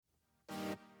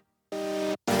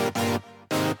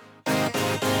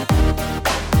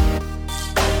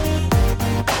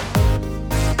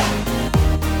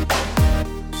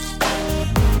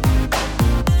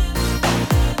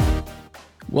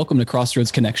welcome to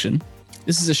Crossroads Connection.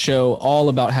 This is a show all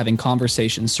about having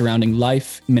conversations surrounding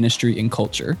life, ministry, and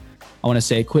culture. I want to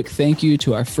say a quick thank you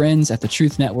to our friends at the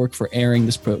Truth Network for airing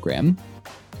this program.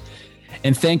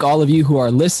 And thank all of you who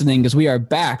are listening, because we are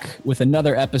back with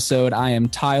another episode. I am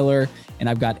Tyler, and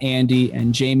I've got Andy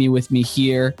and Jamie with me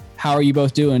here. How are you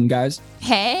both doing, guys?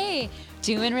 Hey,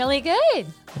 doing really good.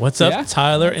 What's up,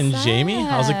 Tyler and Jamie?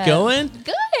 How's it going?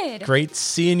 Good. Great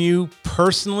seeing you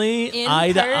personally,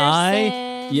 eye to eye.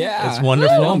 Yeah. It's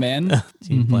wonderful. I know, man.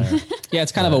 Team player. Yeah,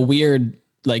 it's kind of a weird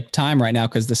time right now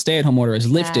because the stay-at-home order is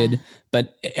lifted,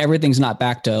 but everything's not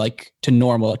back to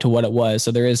normal, to what it was.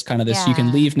 So there is kind of this, you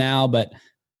can leave now, but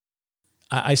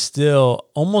I still,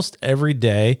 almost every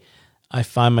day, I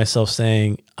find myself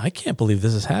saying, I can't believe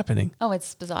this is happening. Oh,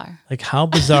 it's bizarre. Like, how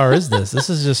bizarre is this? This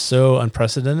is just so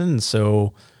unprecedented and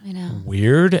so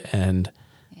weird, and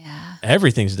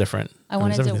everything's different. I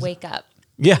wanted to wake up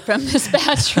from this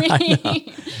bad dream.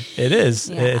 It is.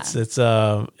 Yeah.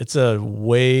 It's a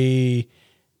way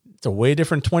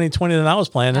different 2020 than I was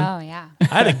planning. Oh yeah. I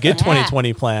had a good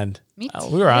 2020 planned. Me too.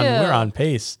 We were on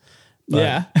pace.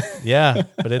 But,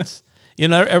 but it's,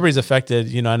 everybody's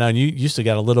affected. I know you used to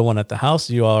got a little one at the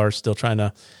house. You all are still trying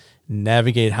to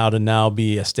navigate how to now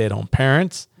be a stay-at-home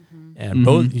parent. And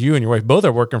both you and your wife both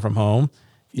are working from home.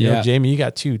 You know, Jamie, you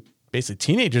got two basically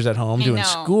teenagers at home doing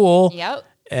school. Yep.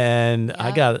 And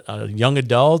I got a young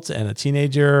adult and a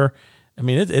teenager. I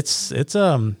mean, it's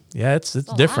different.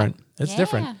 It's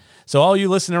different. So all you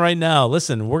listening right now,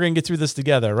 listen, we're going to get through this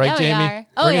together, right, Jamie?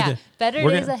 We are. Better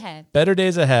days ahead. Better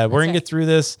days ahead. We're going to get through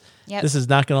this. Yep. This is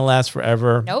not going to last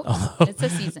forever. Nope. It's a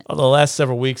season. Although the last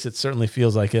several weeks, it certainly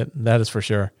feels like it. That is for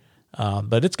sure.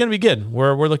 But it's going to be good.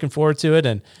 We're looking forward to it.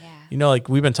 And,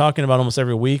 we've been talking about almost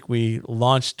every week, we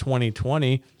launched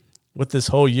 2020 with this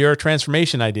whole year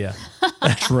transformation idea.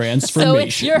 Transformation. So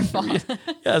it's your fault.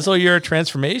 This whole year of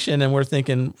transformation. And we're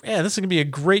thinking, this is going to be a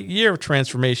great year of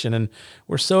transformation. And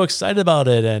we're so excited about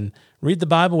it. And read the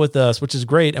Bible with us, which is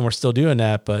great. And we're still doing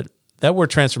that. But that word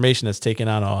transformation has taken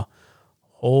on a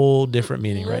whole different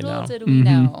meaning right now. Little did we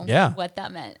know what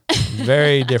that meant.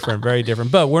 Very different, very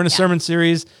different. But we're in a sermon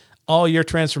series, all year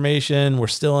transformation. We're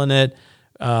still in it.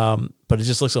 But it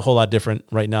just looks a whole lot different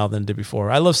right now than it did before.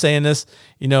 I love saying this,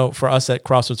 for us at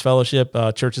Crossroads Fellowship,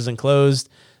 church isn't closed,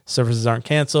 services aren't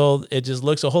canceled. It just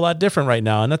looks a whole lot different right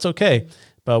now, and that's okay.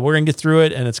 But we're going to get through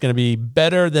it, and it's going to be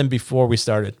better than before we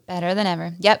started. Better than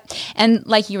ever. Yep. And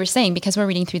like you were saying, because we're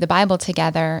reading through the Bible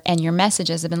together and your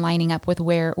messages have been lining up with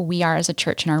where we are as a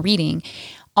church in our reading,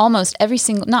 every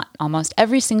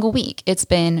single week, it's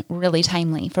been really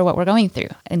timely for what we're going through,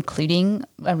 including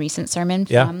a recent sermon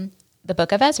from the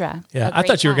book of Ezra. Yeah, I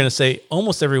thought you were going to say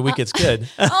almost every week it's good.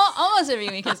 Almost every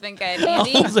week has been good,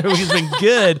 Andy. Almost every week has been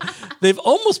good. They've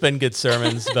almost been good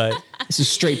sermons, but... This is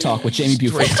Straight Talk with Jamie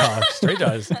Buford. Straight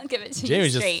talk. I'll give it to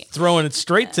Jamie's you straight. Just throwing it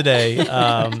straight today.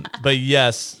 But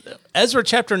yes, Ezra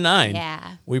chapter 9.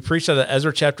 Yeah. We preached out of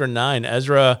Ezra chapter 9.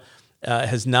 Ezra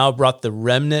has now brought the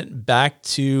remnant back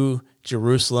to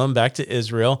Jerusalem, back to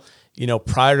Israel.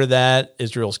 Prior to that,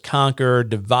 Israel's conquered,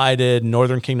 divided.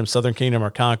 Northern kingdom, southern kingdom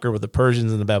are conquered with the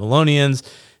Persians and the Babylonians,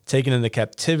 taken into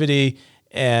captivity.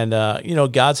 And,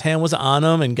 God's hand was on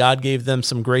them, and God gave them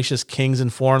some gracious kings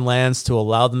in foreign lands to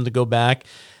allow them to go back.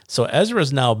 So Ezra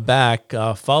is now back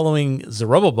following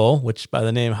Zerubbabel, which by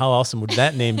the name, how awesome would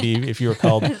that name be if you were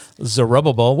called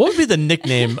Zerubbabel? What would be the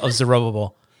nickname of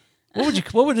Zerubbabel? Do you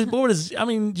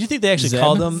think they actually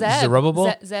called him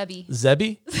Zerubbabel? Zebby.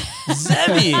 Zebby.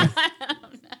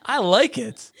 I like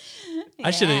it.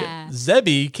 I should have.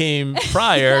 Zebby came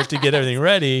prior to get everything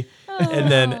ready,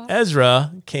 and then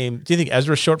Ezra came. Do you think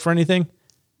Ezra's short for anything?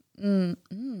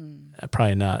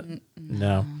 Probably not.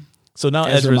 No. So now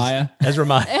Ezra Maya.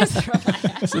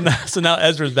 So now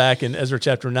Ezra's back in Ezra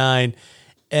chapter 9.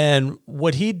 And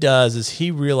what he does is he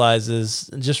realizes,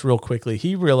 just real quickly,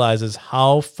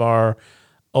 how far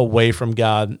away from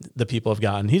God the people have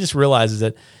gotten. He just realizes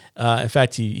that, in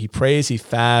fact, he prays, he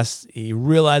fasts, he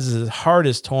realizes his heart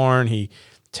is torn, he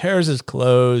tears his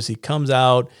clothes, he comes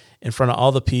out in front of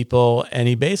all the people, and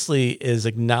he basically is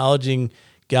acknowledging,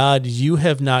 God, you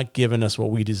have not given us what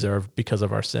we deserve because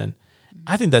of our sin.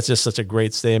 I think that's just such a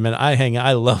great statement.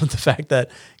 I love the fact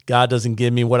that God doesn't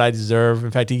give me what I deserve.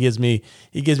 In fact, he gives me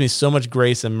so much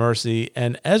grace and mercy.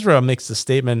 And Ezra makes the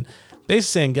statement basically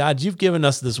saying, God, you've given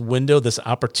us this window, this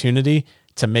opportunity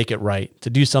to make it right, to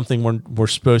do something we're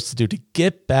supposed to do, to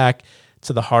get back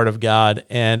to the heart of God.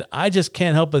 And I just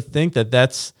can't help but think that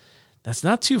that's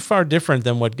not too far different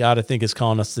than what God, I think, is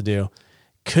calling us to do.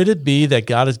 Could it be that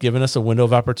God has given us a window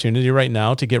of opportunity right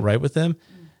now to get right with him?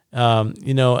 And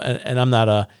I'm not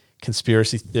a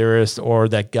conspiracy theorist or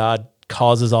that God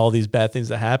causes all these bad things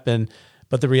to happen.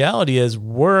 But the reality is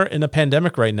we're in a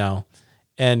pandemic right now.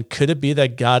 And could it be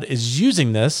that God is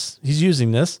using this? He's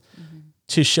using this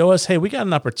to show us, hey, we got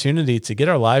an opportunity to get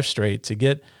our lives straight, to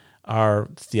get our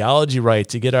theology right,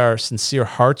 to get our sincere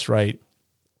hearts right.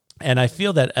 And I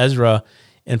feel that Ezra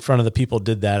in front of the people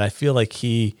did that. I feel like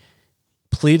he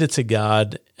pleaded to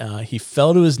God. He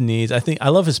fell to his knees. I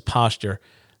love his posture.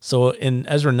 So in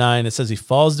Ezra 9, it says he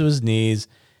falls to his knees,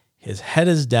 his head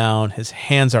is down, his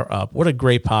hands are up. What a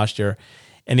great posture.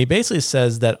 And he basically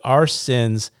says that our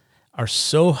sins are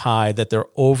so high that they're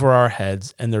over our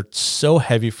heads and they're so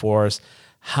heavy for us.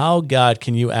 How, God,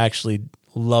 can you actually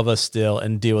love us still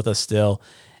and deal with us still?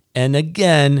 And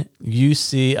again, you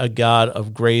see a God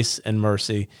of grace and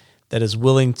mercy that is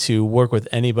willing to work with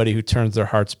anybody who turns their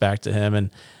hearts back to him. And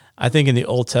I think in the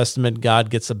Old Testament, God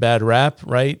gets a bad rap,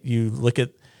 right? You look at,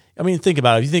 think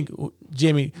about it. If you think,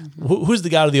 Jamie, who's the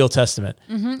God of the Old Testament?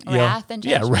 Wrath and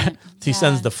judgment. He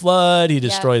sends the flood. He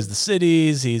destroys the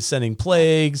cities. He's sending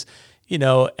plagues,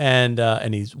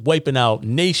 and he's wiping out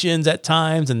nations at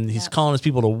times, and he's calling his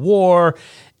people to war.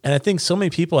 And I think so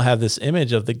many people have this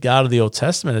image of the God of the Old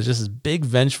Testament as just this big,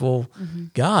 vengeful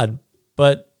God.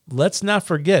 But let's not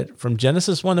forget, from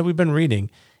Genesis 1 that we've been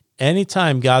reading,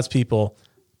 anytime God's people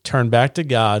turn back to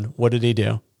God, what did he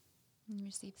do?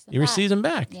 He receives them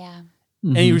back. Yeah.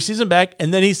 And he receives them back.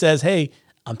 And then he says, hey,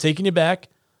 I'm taking you back.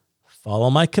 Follow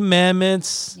my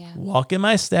commandments. Yeah. Walk in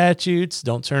my statutes.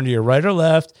 Don't turn to your right or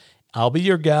left. I'll be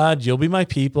your God. You'll be my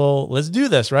people. Let's do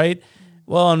this, right?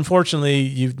 Well, unfortunately,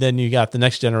 you got the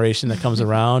next generation that comes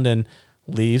around and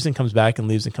leaves and comes back and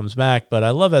leaves and comes back. But I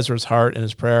love Ezra's heart and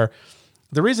his prayer.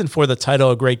 The reason for the title,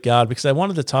 A Great God, because I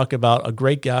wanted to talk about a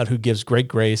great God who gives great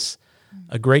grace,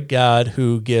 a great God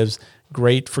who gives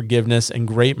great forgiveness and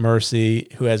great mercy,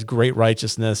 who has great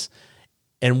righteousness,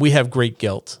 and we have great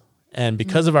guilt. And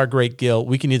because of our great guilt,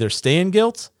 we can either stay in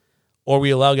guilt or we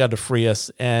allow God to free us.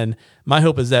 And my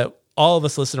hope is that all of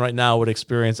us listening right now would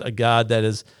experience a God that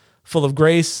is full of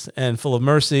grace and full of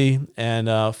mercy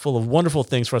and full of wonderful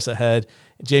things for us ahead.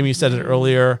 Jamie, you said it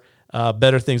earlier,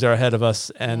 better things are ahead of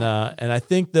us. And I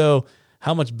think, though,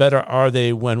 how much better are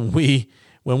they when we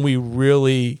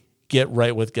really get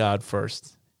right with God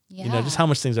first? Yeah. Just how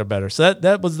much things are better. So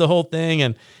that was the whole thing.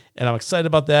 And I'm excited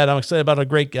about that. I'm excited about a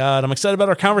great God. I'm excited about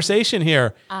our conversation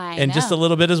here and just a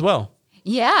little bit as well.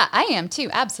 Yeah, I am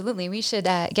too. Absolutely. We should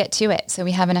get to it so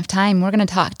we have enough time. We're going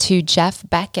to talk to Jeff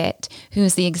Beckett,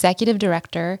 who's the executive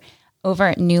director over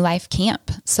at New Life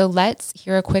Camp. So let's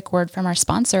hear a quick word from our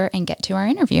sponsor and get to our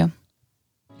interview.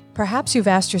 Perhaps you've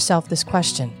asked yourself this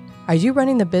question. Are you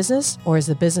running the business or is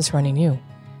the business running you?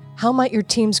 How might your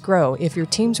teams grow if your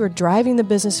teams were driving the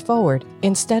business forward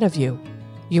instead of you?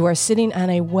 You are sitting on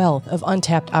a wealth of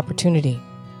untapped opportunity.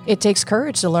 It takes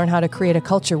courage to learn how to create a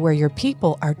culture where your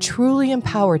people are truly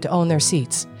empowered to own their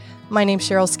seats. My name's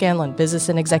Cheryl Scanlon, business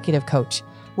and executive coach.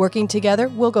 Working together,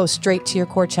 we'll go straight to your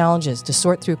core challenges to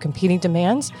sort through competing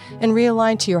demands and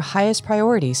realign to your highest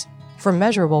priorities for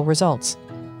measurable results.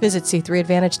 Visit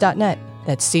c3advantage.net.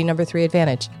 That's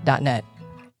c3advantage.net.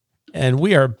 And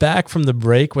we are back from the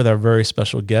break with our very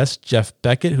special guest, Jeff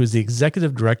Beckett, who's the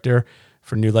executive director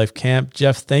for New Life Camp.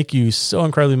 Jeff, thank you so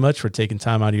incredibly much for taking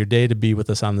time out of your day to be with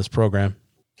us on this program.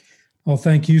 Well,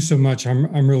 thank you so much.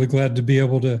 I'm really glad to be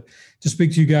able to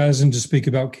speak to you guys and to speak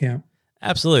about camp.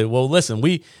 Absolutely. Well, listen,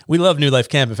 we love New Life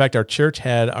Camp. In fact, our church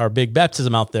had our big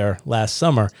baptism out there last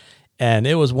summer, and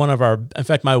it was in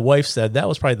fact, my wife said that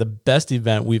was probably the best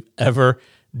event we've ever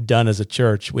done as a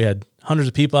church. We had hundreds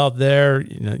of people out there.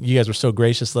 You guys were so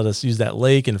gracious to let us use that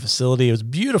lake and the facility. It was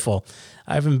beautiful.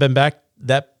 I haven't been back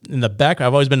in the back.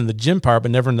 I've always been in the gym part,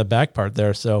 but never in the back part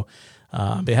there. So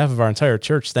on behalf of our entire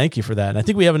church, thank you for that. And I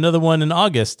think we have another one in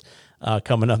August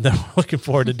coming up that we're looking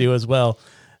forward to do as well.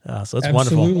 So it's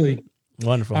Absolutely.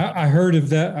 Wonderful. I heard of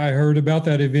that. I heard about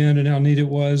that event and how neat it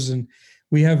was. And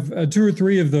we have 2 or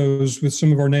 3 of those with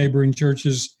some of our neighboring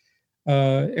churches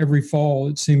every fall,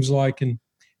 it seems like. And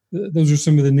those are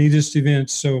some of the neatest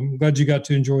events. So I'm glad you got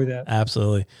to enjoy that.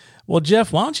 Absolutely. Well,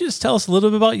 Jeff, why don't you just tell us a little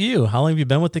bit about you? How long have you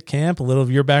been with the camp, a little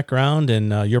of your background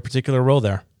and your particular role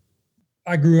there?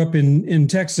 I grew up in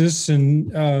Texas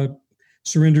and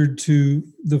surrendered to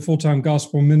the full-time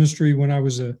gospel ministry when I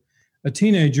was a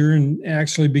teenager and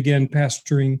actually began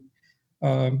pastoring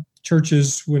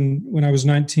churches when I was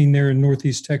 19 there in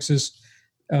Northeast Texas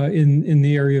in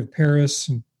the area of Paris.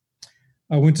 And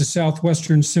I went to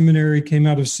Southwestern Seminary, came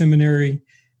out of seminary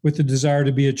with the desire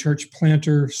to be a church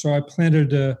planter. So I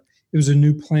planted it was a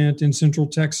new plant in Central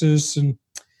Texas. And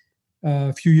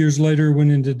a few years later,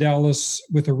 went into Dallas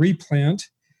with a replant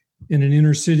in an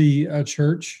inner city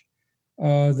church.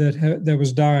 that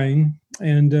was dying.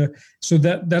 And so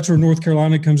that's where North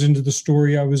Carolina comes into the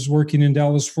story. I was working in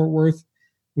Dallas, Fort Worth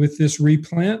with this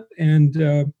replant, and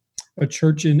a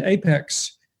church in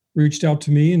Apex reached out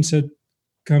to me and said,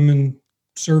 come and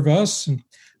serve us. And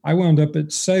I wound up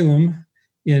at Salem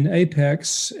in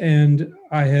Apex, and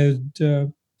I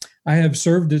have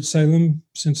served at Salem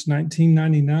since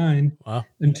 1999. Wow.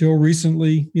 Until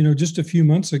recently, just a few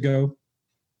months ago,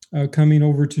 coming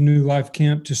over to New Life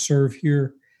Camp to serve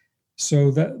here.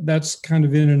 So that's kind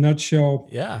of in a nutshell.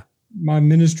 Yeah. My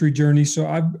ministry journey. So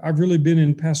I've really been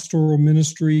in pastoral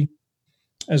ministry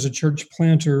as a church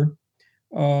planter,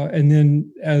 and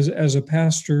then as a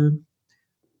pastor,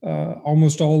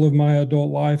 almost all of my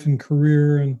adult life and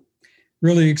career, and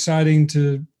really exciting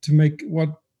to make what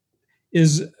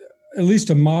is at least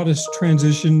a modest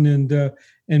transition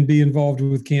and be involved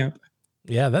with camp.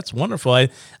 Yeah, that's wonderful. I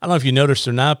don't know if you noticed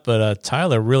or not, but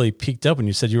Tyler really peaked up when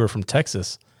you said you were from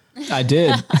Texas. I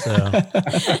did. So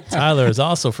Tyler is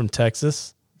also from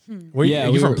Texas. Are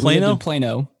you from Plano? We lived in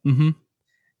Plano. Mm-hmm.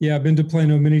 Yeah, I've been to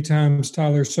Plano many times,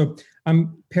 Tyler. So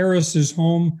Paris is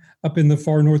home up in the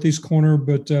far northeast corner,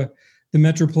 but the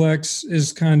Metroplex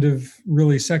is kind of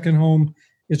really second home.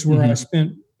 It's where I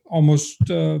spent almost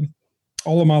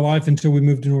all of my life until we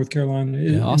moved to North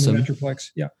Carolina. Awesome. In the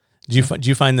Metroplex. Yeah. Do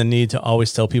you find the need to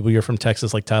always tell people you're from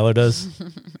Texas like Tyler does?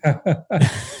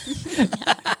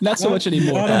 Not so much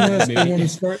anymore. I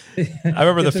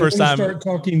remember the first time start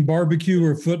talking barbecue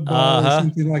or football or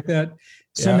something like that.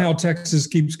 Somehow Texas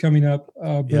keeps coming up,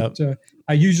 but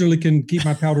I usually can keep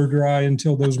my powder dry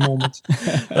until those moments.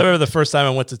 I remember the first time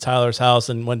I went to Tyler's house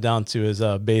and went down to his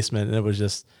basement, and it was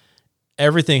just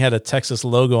everything had a Texas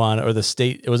logo on it, or the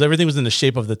state. Everything was in the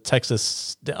shape of the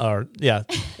Texas,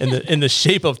 in the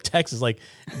shape of Texas, like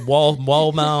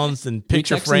wall mounts and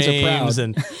picture frames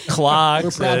and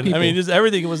clocks. And, just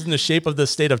everything was in the shape of the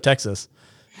state of Texas.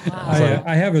 Wow.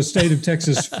 I have a state of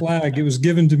Texas flag. It was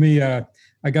given to me.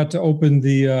 I got to open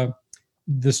the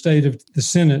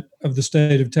Senate of the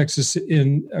state of Texas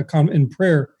in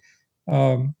prayer,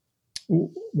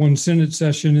 one Senate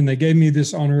session, and they gave me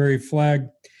this honorary flag.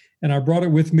 And I brought it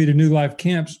with me to New Life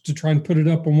Camps to try and put it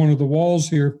up on one of the walls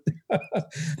here.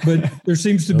 But there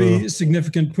seems to be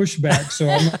significant pushback, so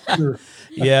I'm not sure.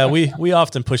 Yeah, we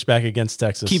often push back against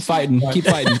Texas. Keep fighting. Keep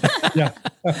fighting. Yeah.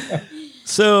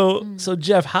 So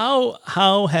Jeff,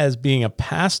 how has being a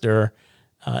pastor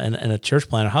and a church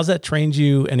planter, how's that trained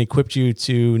you and equipped you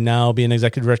to now be an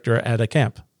executive director at a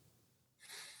camp?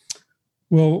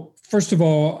 Well, first of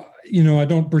all, I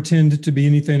don't pretend to be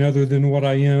anything other than what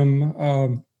I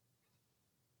am.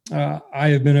 I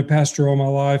have been a pastor all my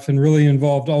life, and really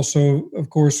involved also, of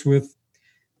course, with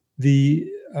the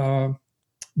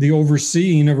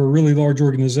overseeing of a really large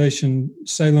organization.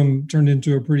 Salem turned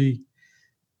into a pretty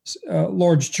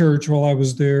large church while I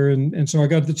was there, and so I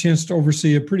got the chance to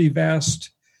oversee a pretty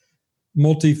vast,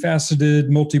 multifaceted,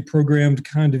 multi-programmed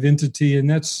kind of entity, and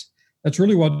that's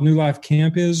really what New Life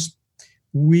Camp is.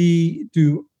 We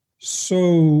do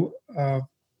so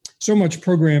much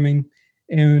programming,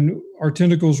 and our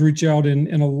tentacles reach out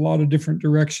in a lot of different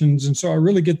directions. And so I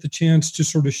really get the chance to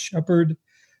sort of shepherd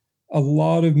a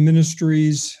lot of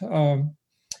ministries.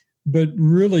 But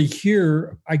really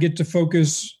here, I get to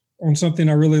focus on something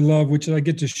I really love, which is I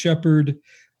get to shepherd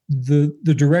the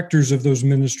directors of those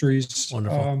ministries.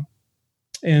 Wonderful.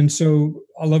 And so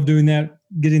I love doing that,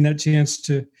 getting that chance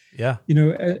to,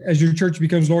 as your church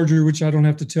becomes larger, which I don't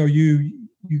have to tell you,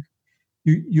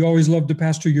 you always love to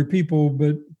pastor your people,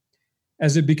 but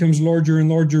as it becomes larger and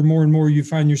larger, more and more, you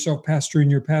find yourself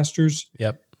pastoring your pastors.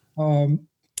 Yep. So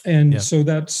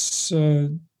that's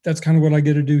kind of what I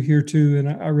get to do here too. And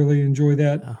I really enjoy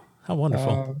that. Oh, how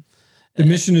wonderful. The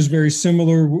mission is very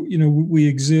similar. We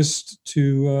exist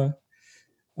to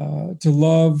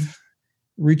love,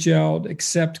 reach out,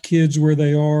 accept kids where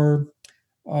they are,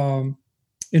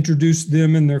 introduce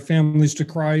them and their families to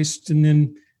Christ, and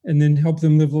then help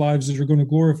them live lives that are going to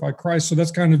glorify Christ. So that's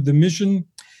kind of the mission.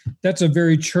 That's a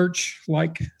very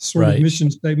church-like sort of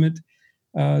mission statement.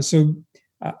 So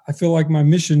I feel like my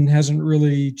mission hasn't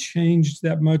really changed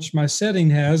that much. My setting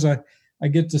has. I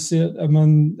get to sit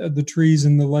among the trees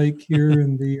in the lake here,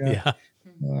 and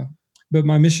but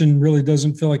my mission really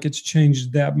doesn't feel like it's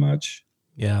changed that much.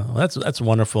 Yeah, well, that's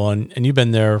wonderful. And you've been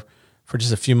there for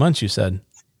just a few months, you said.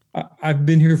 I've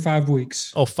been here 5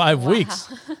 weeks. Oh, 5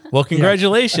 weeks. Well,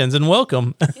 congratulations and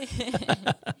welcome.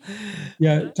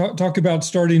 Yeah. Talk about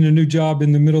starting a new job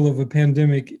in the middle of a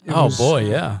pandemic.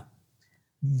 Yeah.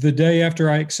 The day after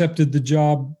I accepted the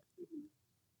job,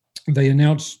 they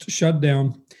announced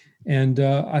shutdown. And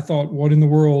I thought, what in the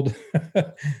world?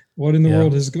 what in the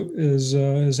world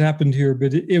has happened here?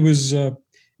 But it was, I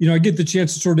get the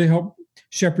chance to sort of help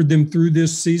shepherd them through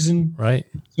this season. Right.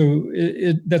 So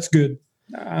that's good.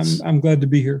 I'm glad to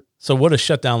be here. So what does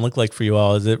shutdown look like for you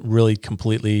all? Is it really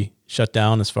completely shut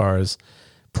down as far as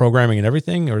programming and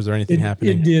everything, or is there anything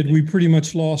happening? It did. We pretty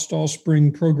much lost all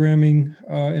spring programming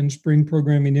and spring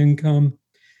programming income.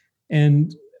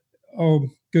 And, oh,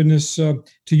 goodness, to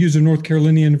use a North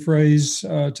Carolinian phrase,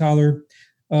 Tyler,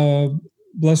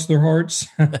 bless their hearts.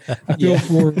 I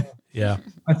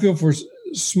feel for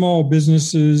small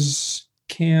businesses,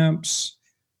 camps,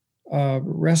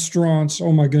 restaurants.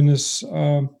 Oh my goodness.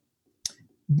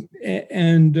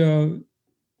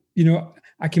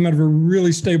 I came out of a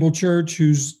really stable church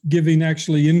whose giving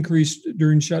actually increased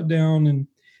during shutdown. And,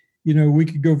 we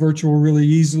could go virtual really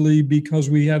easily because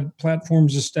we had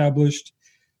platforms established,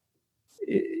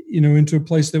 into a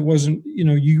place that wasn't,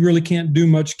 you really can't do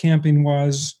much camping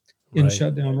wise in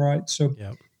shutdown. Right. So,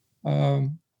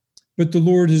 but the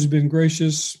Lord has been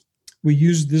gracious. We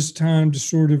used this time to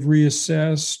sort of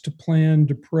reassess, to plan,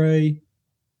 to pray,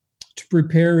 to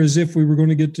prepare as if we were going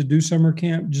to get to do summer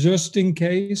camp just in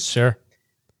case. Sure.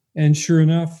 And sure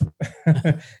enough,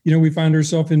 we find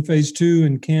ourselves in phase 2,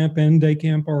 and camp and day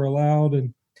camp are allowed.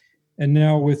 And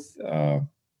now with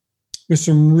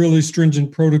some really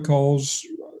stringent protocols,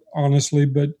 honestly,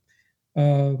 but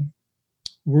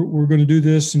we're going to do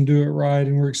this and do it right.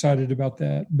 And we're excited about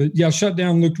that. But yeah,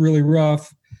 shutdown looked really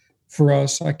rough for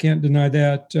us. I can't deny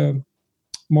that.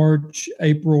 March,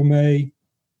 April, May,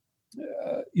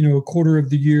 a quarter of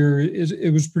the year,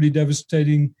 it was pretty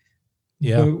devastating.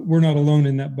 Yeah, but we're not alone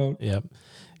in that boat. Yeah,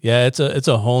 yeah. It's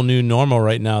a whole new normal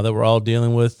right now that we're all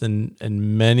dealing with, and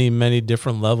many, many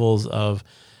different levels of,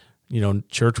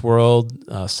 church world,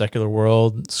 secular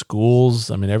world, schools.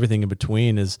 I mean, everything in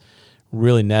between is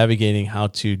really navigating how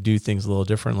to do things a little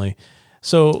differently.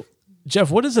 So, Jeff,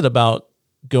 what is it about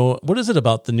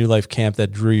the New Life Camp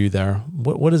that drew you there?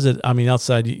 What is it? I mean,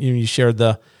 outside you shared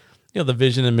the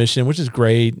vision and mission, which is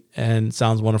great and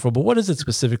sounds wonderful, but what is it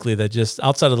specifically that just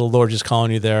outside of the Lord just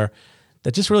calling you there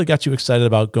that just really got you excited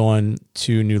about going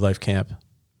to New Life Camp?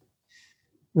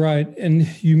 Right. And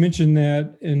you mentioned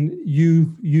that, and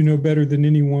you know better than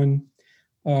anyone,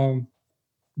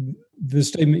 the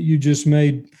statement you just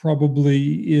made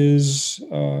probably is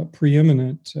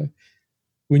preeminent.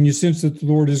 When you sense that the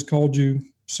Lord has called you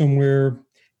somewhere,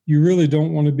 you really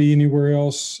don't want to be anywhere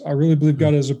else. I really believe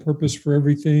God has a purpose for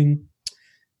everything,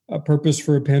 a purpose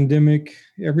for a pandemic.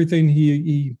 Everything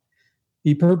he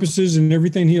purposes and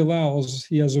everything he allows,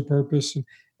 he has a purpose.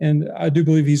 And I do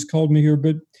believe he's called me here.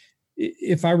 But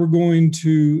if I were going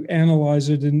to analyze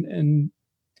it and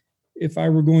if I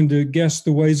were going to guess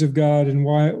the ways of God and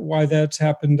why that's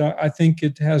happened, I think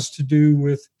it has to do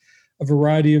with a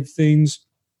variety of things.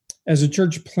 As a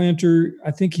church planter,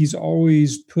 I think he's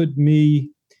always put me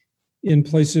in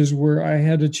places where I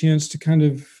had a chance to kind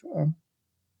of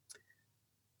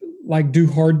do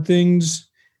hard things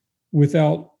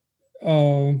without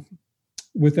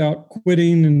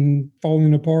quitting and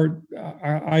falling apart.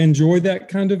 I enjoy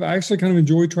that I actually kind of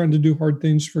enjoy trying to do hard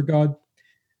things for God.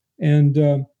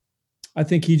 And I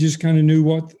think he just kind of knew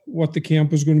what the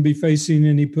camp was going to be facing,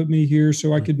 and he put me here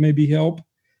so I could maybe help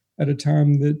at a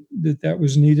time that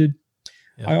was needed.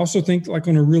 Yeah. I also think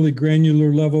on a really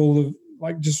granular level of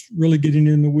just really getting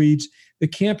in the weeds, the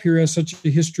camp here has such a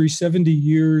history, 70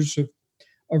 years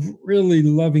of really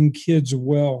loving kids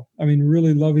well. I mean,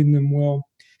 really loving them well.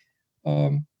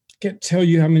 Can't tell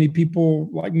you how many people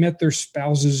met their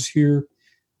spouses here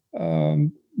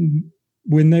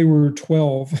when they were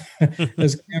 12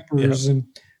 as campers and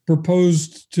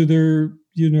proposed to their,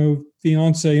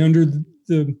 fiance under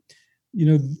the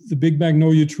big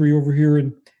magnolia tree over here.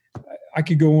 And I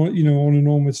could go on, on and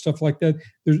on with stuff like that.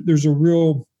 There's a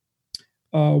real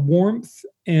warmth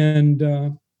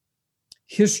and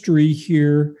history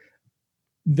here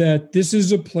that this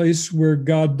is a place where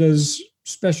God does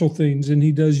special things, and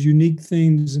he does unique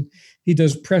things, and he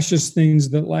does precious things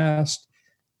that last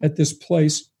at this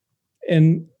place.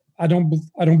 And I don't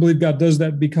believe God does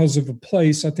that because of a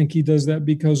place. I think he does that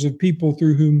because of people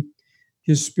through whom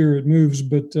his spirit moves.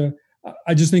 But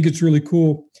I just think it's really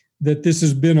cool that this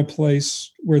has been a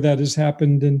place where that has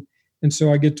happened. And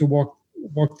so I get to walk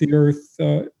the earth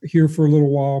here for a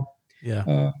little while.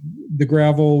 Yeah. The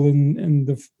gravel and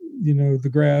the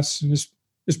grass, and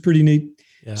it's pretty neat.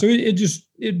 Yeah. So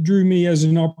it drew me as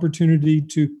an opportunity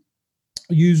to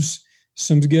use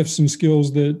some gifts and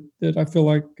skills that I feel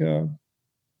like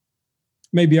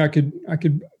maybe I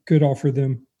could offer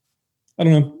them. I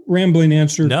don't know, rambling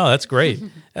answer. No, that's great.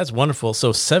 That's wonderful.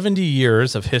 So 70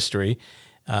 years of history.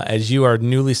 as you are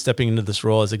newly stepping into this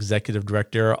role as executive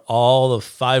director, all of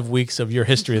 5 weeks of your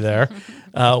history there.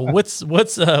 What's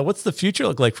the future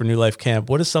look like for New Life Camp?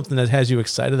 What is something that has you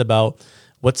excited about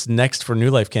what's next for New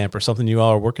Life Camp, or something you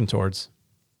all are working towards?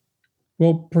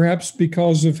 Well, perhaps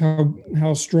because of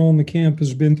how strong the camp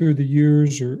has been through the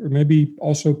years, or maybe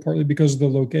also partly because of the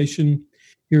location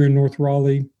here in North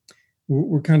Raleigh.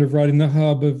 We're kind of right in the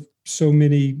hub of so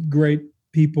many great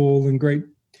people and great,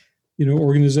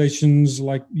 organizations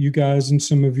like you guys and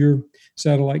some of your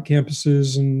satellite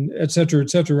campuses and et cetera,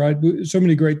 right? So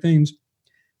many great things.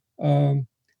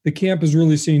 The camp has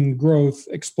really seen growth,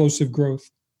 explosive growth.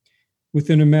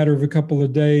 Within a matter of a couple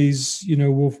of days,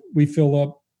 we fill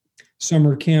up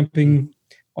summer camping,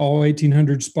 all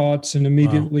 1,800 spots, and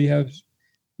immediately have,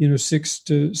 600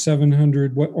 to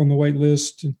 700 on the wait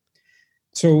list.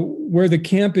 So where the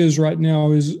camp is right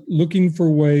now is looking for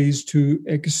ways to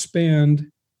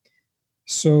expand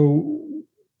so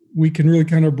we can really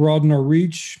kind of broaden our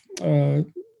reach,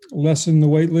 lessen the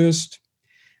wait list.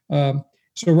 So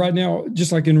right now,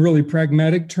 just like in really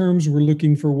pragmatic terms, we're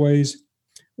looking for ways.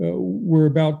 We're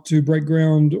about to break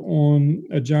ground on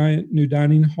a giant new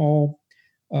dining hall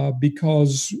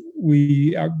because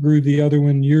we outgrew the other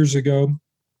one years ago.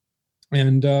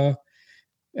 And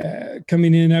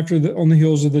coming in on the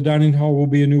heels of the dining hall will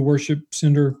be a new worship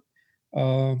center.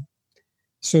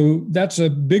 So that's a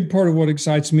big part of what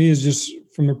excites me, is just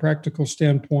from a practical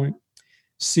standpoint,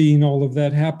 seeing all of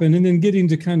that happen and then getting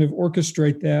to kind of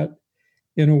orchestrate that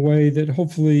in a way that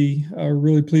hopefully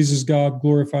really pleases God,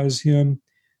 glorifies Him,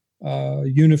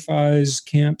 unifies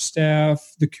camp staff,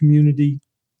 the community,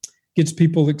 gets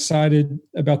people excited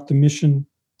about the mission.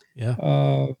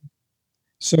 Yeah.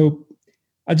 So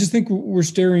I just think we're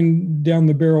staring down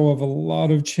the barrel of a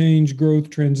lot of change, growth,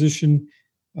 transition.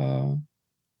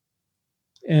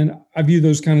 And I view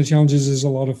those kind of challenges as a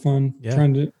lot of fun,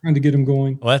 trying to get them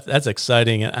going. Well, that's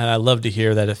exciting. And I love to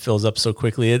hear that it fills up so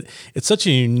quickly. It's such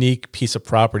a unique piece of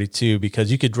property too,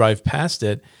 because you could drive past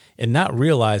it and not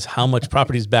realize how much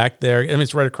property is back there. I mean,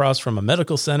 it's right across from a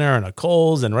medical center and a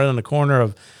Kohl's and right on the corner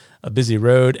of a busy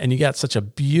road. And you got such a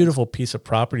beautiful piece of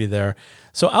property there.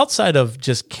 So outside of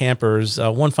just campers,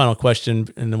 one final question,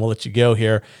 and then we'll let you go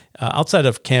here. Outside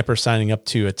of campers signing up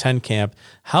to attend camp,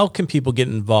 how can people get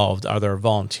involved? Are there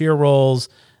volunteer roles?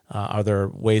 Are there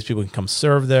ways people can come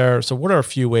serve there? So what are a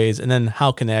few ways? And then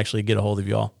how can they actually get a hold of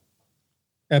you all?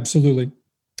 Absolutely.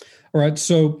 All right.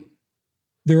 So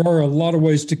there are a lot of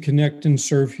ways to connect and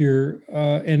serve here.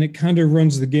 And it kind of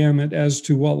runs the gamut as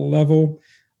to what level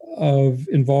of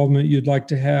involvement you'd like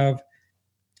to have.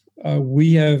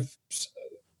 We have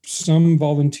some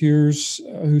volunteers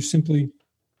who simply,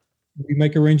 we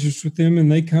make arrangements with them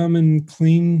and they come and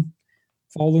clean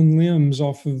fallen limbs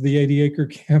off of the 80-acre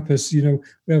campus. We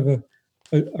have a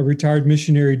retired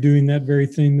missionary doing that very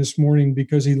thing this morning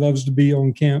because he loves to be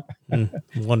on camp.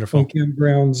 Wonderful. On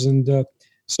campgrounds. And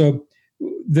so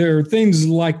there are things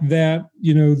like that,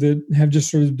 that have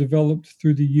just sort of developed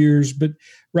through the years. But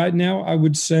right now, I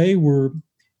would say we're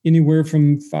anywhere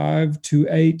from 5 to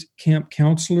 8 camp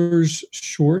counselors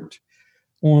short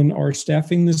on our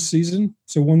staffing this season.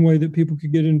 So one way that people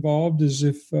could get involved is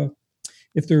if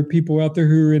there are people out there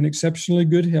who are in exceptionally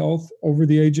good health over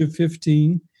the age of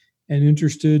 15 and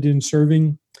interested in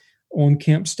serving on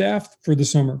camp staff for the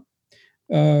summer.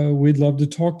 We'd love to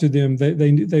talk to them.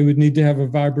 They would need to have a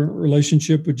vibrant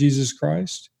relationship with Jesus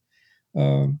Christ.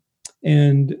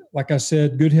 And like I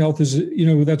said, good health is,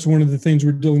 that's one of the things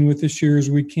we're dealing with this year is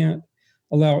we can't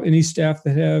allow any staff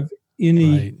that have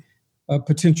any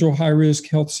potential high-risk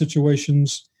health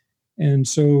situations. And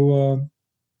so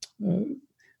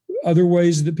other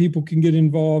ways that people can get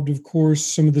involved, of course,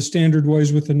 some of the standard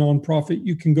ways with the nonprofit,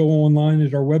 you can go online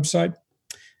at our website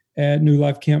at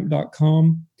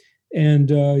newlifecamp.com. And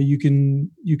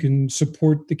you can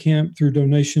support the camp through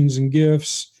donations and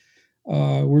gifts.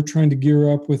 We're trying to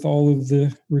gear up with all of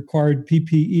the required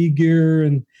PPE gear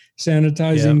and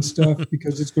sanitizing stuff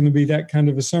because it's going to be that kind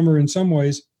of a summer in some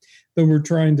ways. Though we're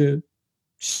trying to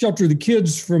shelter the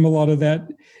kids from a lot of that,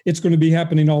 it's going to be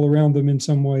happening all around them in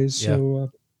some ways. Yeah.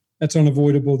 So that's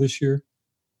unavoidable this year.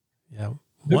 Yeah,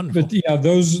 wonderful. But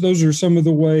those are some of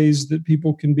the ways that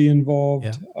people can be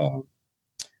involved. Yeah.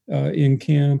 In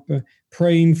camp,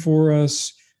 praying for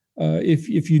us.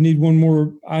 If you need one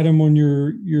more item on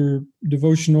your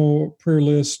devotional prayer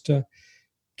list,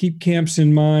 keep camps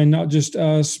in mind, not just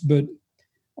us, but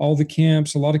all the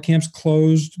camps. A lot of camps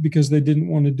closed because they didn't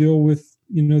want to deal with,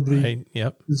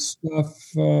 the stuff.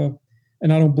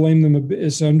 And I don't blame them a bit.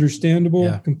 It's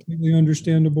understandable, completely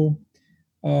understandable.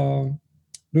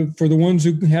 But for the ones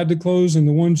who had to close and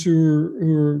the ones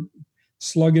who are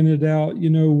slugging it out,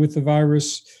 with the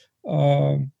virus.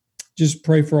 Just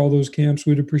pray for all those camps.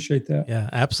 We'd appreciate that. Yeah,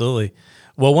 absolutely.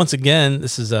 Well, once again,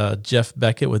 this is Jeff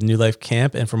Beckett with New Life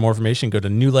Camp. And for more information, go to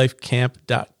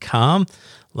newlifecamp.com.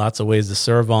 Lots of ways to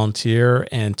serve, volunteer,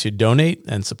 and to donate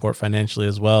and support financially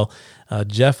as well.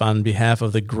 Jeff, on behalf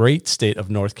of the great state of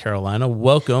North Carolina,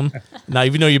 welcome. Now,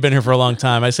 even though you've been here for a long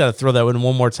time, I just got to throw that in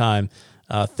one more time.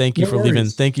 Thank you for leaving.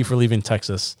 Thank you for leaving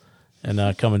Texas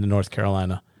and coming to North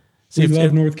Carolina. We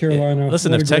love North Carolina.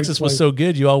 Listen, if Texas was so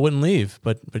good, you all wouldn't leave,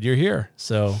 but you're here,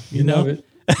 so you know. Love it.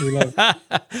 We love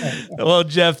it. Well,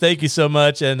 Jeff, thank you so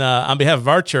much, and on behalf of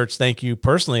our church, thank you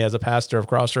personally as a pastor of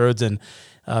Crossroads, and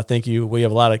thank you. We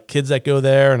have a lot of kids that go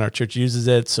there, and our church uses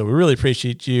it, so we really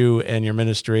appreciate you and your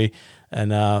ministry.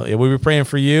 And we were praying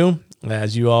for you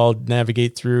as you all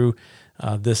navigate through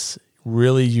this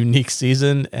really unique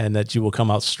season, and that you will come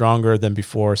out stronger than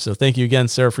before. So thank you again,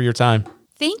 sir, for your time.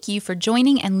 Thank you for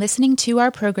joining and listening to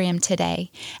our program today.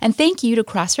 And thank you to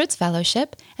Crossroads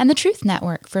Fellowship and the Truth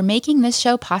Network for making this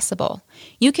show possible.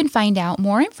 You can find out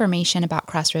more information about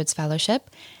Crossroads Fellowship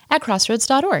at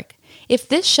crossroads.org. If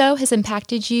this show has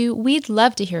impacted you, we'd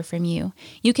love to hear from you.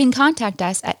 You can contact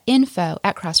us at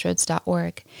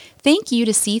info@crossroads.org. Thank you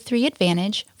to C3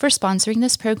 Advantage for sponsoring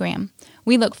this program.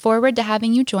 We look forward to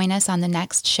having you join us on the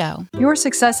next show. Your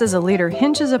success as a leader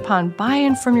hinges upon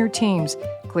buy-in from your teams,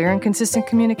 clear and consistent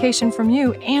communication from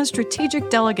you, and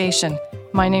strategic delegation.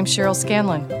 My name's Cheryl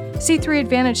Scanlon. C3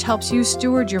 Advantage helps you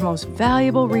steward your most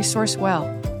valuable resource well,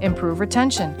 improve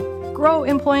retention, grow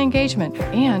employee engagement,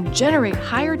 and generate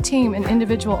higher team and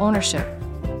individual ownership.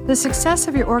 The success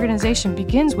of your organization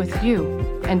begins with you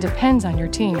and depends on your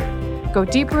team. Go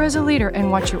deeper as a leader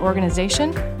and watch your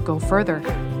organization go further.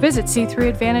 Visit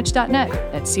c3advantage.net.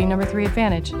 That's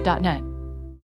c3advantage.net.